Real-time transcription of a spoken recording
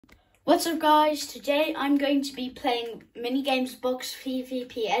What's up guys, today I'm going to be playing Minigames Box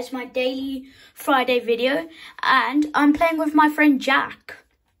PvP as my daily Friday video, and I'm playing with my friend Jack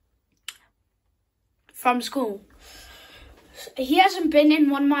from school. He hasn't been in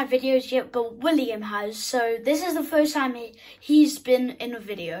one of my videos yet, but William has, so this is the first time he's been in a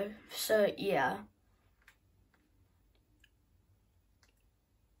video, so yeah.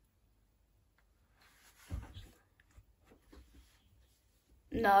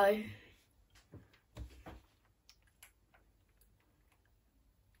 No.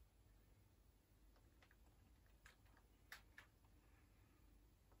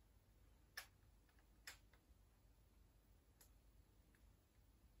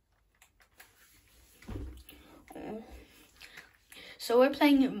 So we're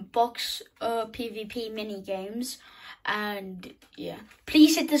playing box PvP mini games, and yeah,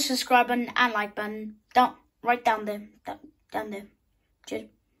 please hit the subscribe button and like button right down there, down there. Just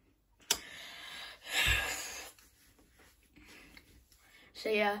so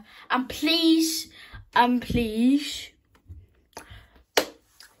yeah, and please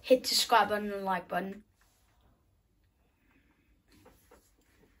hit the subscribe button and like button.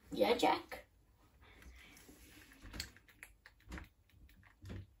 Yeah, Jack.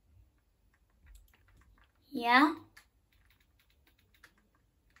 Yeah.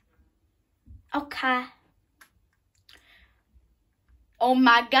 Okay. Oh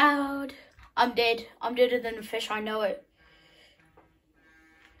my god. I'm dead. I'm deader than a fish, I know it.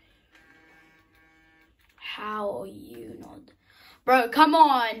 How are you not? Bro, come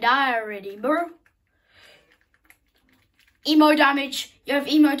on, die already, bro. Emo damage. You have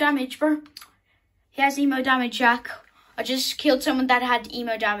emo damage, bro. He has emo damage, Jack. I just killed someone that had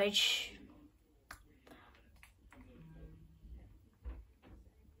emo damage.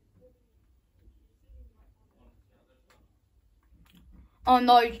 Oh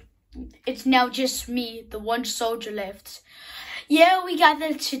no, it's now just me, the one soldier left. Yeah, we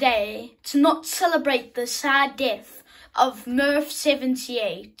gathered today to not celebrate the sad death of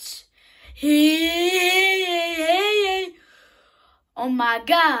Murph78. Oh my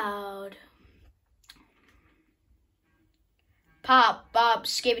god. Pop, Bob,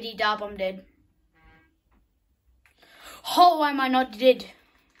 skibbity dub, I'm dead. Oh, why am I not dead?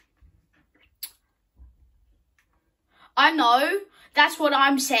 I know, that's what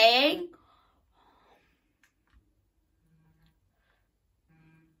I'm saying.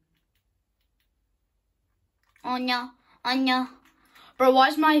 Oh no. Bro, why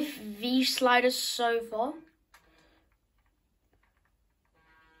is my V slider so far?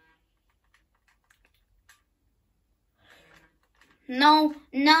 No.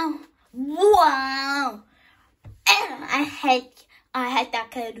 Wow. I hate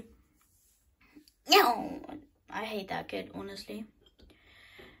that kid. No, I hate that kid, honestly.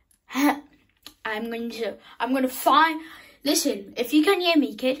 I'm gonna find. Listen, if you can hear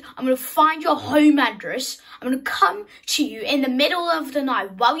me, kid, I'm going to find your home address. I'm going to come to you in the middle of the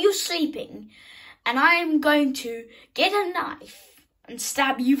night while you're sleeping. And I'm going to get a knife and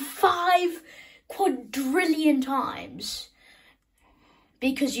stab you 5 quadrillion times.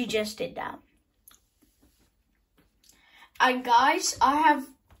 Because you just did that. And guys, I have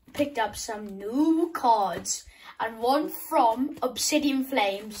picked up some new cards. And one from Obsidian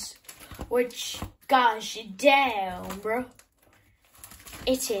Flames. Which, gosh damn, bro.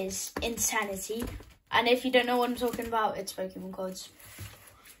 It is insanity. And if you don't know what I'm talking about, it's Pokemon cards.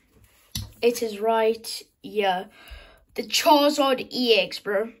 It is right here. The Charizard EX,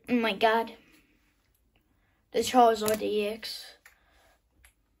 bro. Oh my god. The Charizard EX.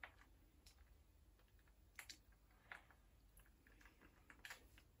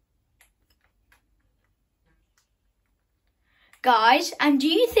 Guys, and do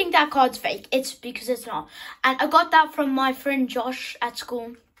you think that card's fake? It's because it's not. And I got that from my friend Josh at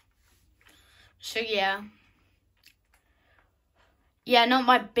school. So yeah. Yeah, not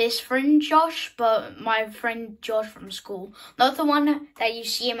my best friend Josh, but my friend Josh from school. Not the one that you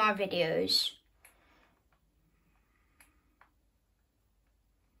see in my videos.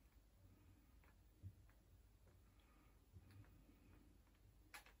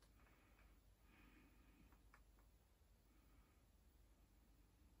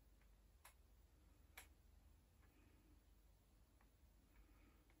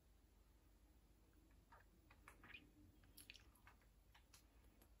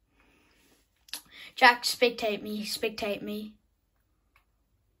 Jack, spectate me.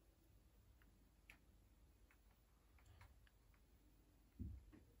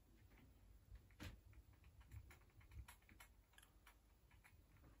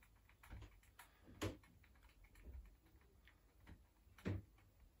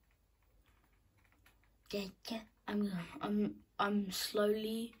 I'm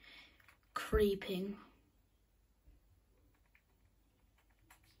slowly creeping.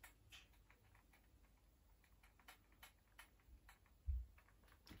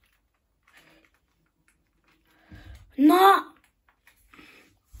 Nah.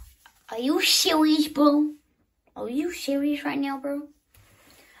 Are you serious, bro? Are you serious right now, bro?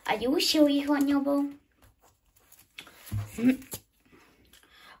 Are you serious right now, bro?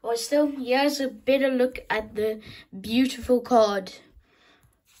 Well, still, here's a better look at the beautiful card.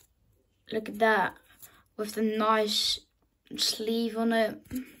 Look at that. With the nice sleeve on it.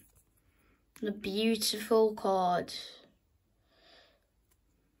 The beautiful card.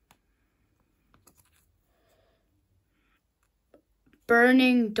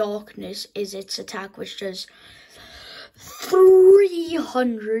 Burning Darkness is its attack, which does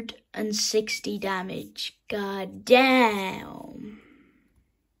 360 damage. God damn.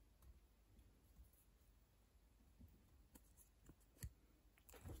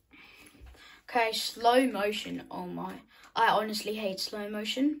 Okay, slow motion. Oh my. I honestly hate slow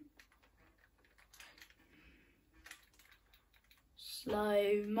motion.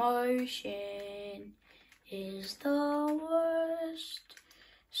 Slow motion is the worst.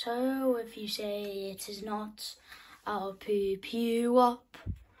 So if you say it is not, I'll poop you up.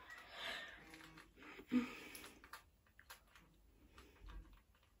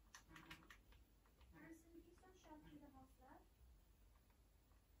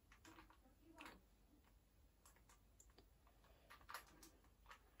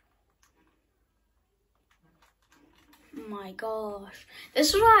 Oh my gosh.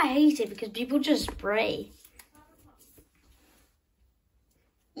 This is why I hate it, because people just spray.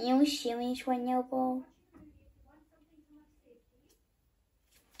 You serious right now, bro?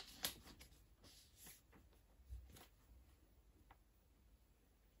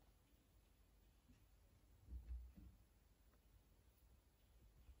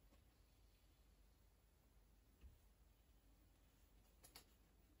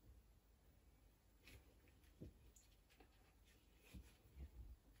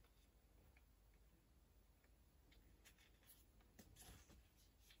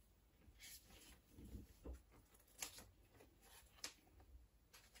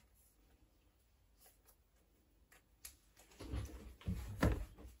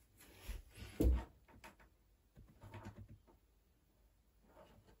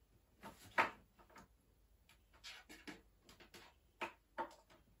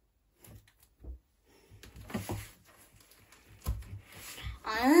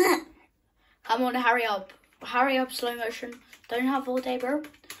 Come on, hurry up. Hurry up, slow motion. Don't have all day, bro.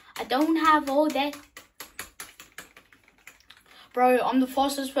 I don't have all day. Bro, I'm the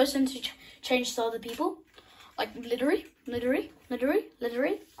fastest person to change to other people. Like, literally. I'm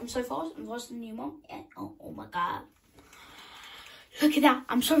so fast. I'm faster than you, Mom. Yeah. Oh my God. Look at that.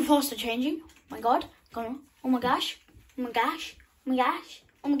 I'm so fast at changing. Oh my God. Come on. Oh my gosh. Oh my gosh. Oh my gosh.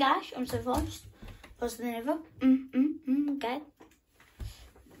 Oh my gosh. I'm so fast. Faster than ever. Okay.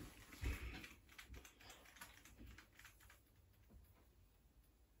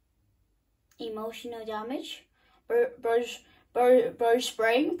 Emotional damage. Bro's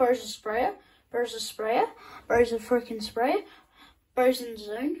spraying. Bro's a sprayer. Bro's a sprayer. Bro's a freaking sprayer. Bro's in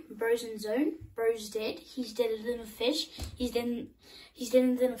zone. Bro's in zone. Bro's dead. He's deader than a fish. He's deader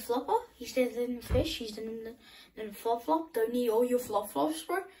than a flopper. He's deader than a fish. He's deader than a flop. Don't eat all your flops, bro.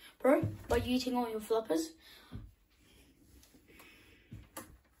 Why are you eating all your floppers?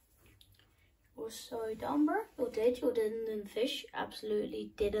 You're so dumb, bro. You're dead. You're deader than a fish.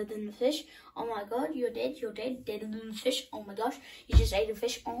 Absolutely deader than a fish. Oh my God, you're dead. You're dead. Deader than a fish. Oh my gosh, you just ate a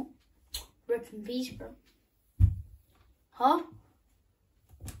fish. Oh, rip in peace, bro. Huh?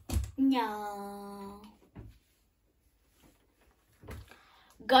 No.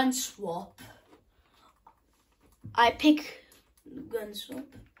 Gun swap. I pick gun swap.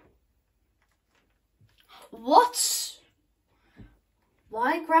 What?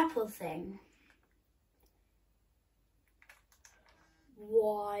 Why grapple thing?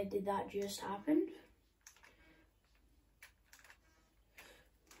 Why did that just happen?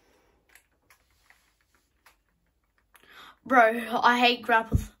 Bro, I hate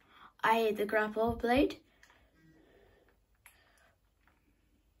grapple. I hate the grapple blade.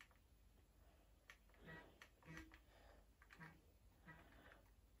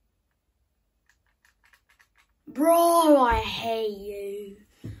 Bro, I hate you.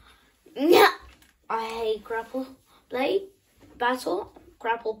 I hate grapple blade battle.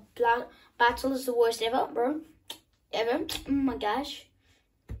 Grapple battle is the worst ever, bro. Ever. Oh my gosh.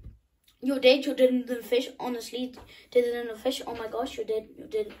 You're dead. You're dead than a fish. Honestly, deader than a fish. Oh my gosh, you're dead. You're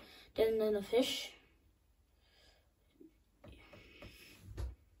dead than a fish.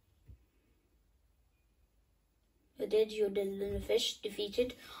 You did. Your little fish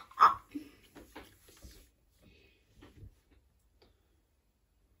defeated. Ah.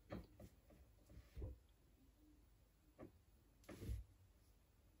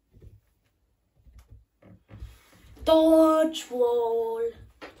 Dodge wall.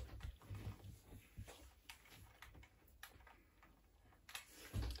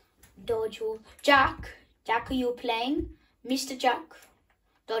 Dodge wall. Jack, are you playing? Mr. Jack.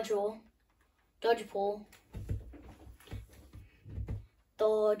 Dodge wall. Dodge ball.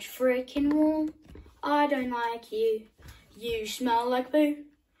 Dodge freaking wall. I don't like you. You smell like poo.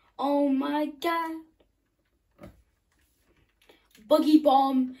 Oh my god. Boogie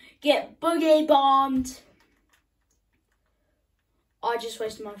bomb. Get boogie bombed. I just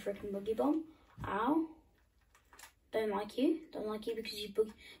wasted my freaking boogie bomb. Ow. Don't like you. Don't like you because you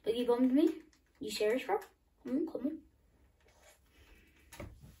boogie bombed me. You serious, bro? Come on.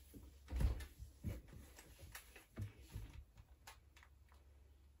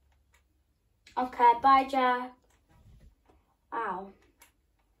 Okay, bye, Jack. Ow.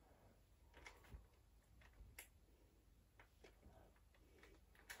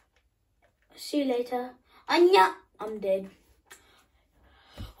 See you later. Anya, I'm dead.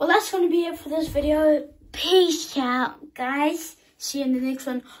 Well, that's going to be it for this video. Peace out, guys. See you in the next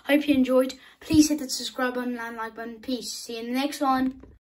one. Hope you enjoyed. Please hit the subscribe button and like button. Peace. See you in the next one.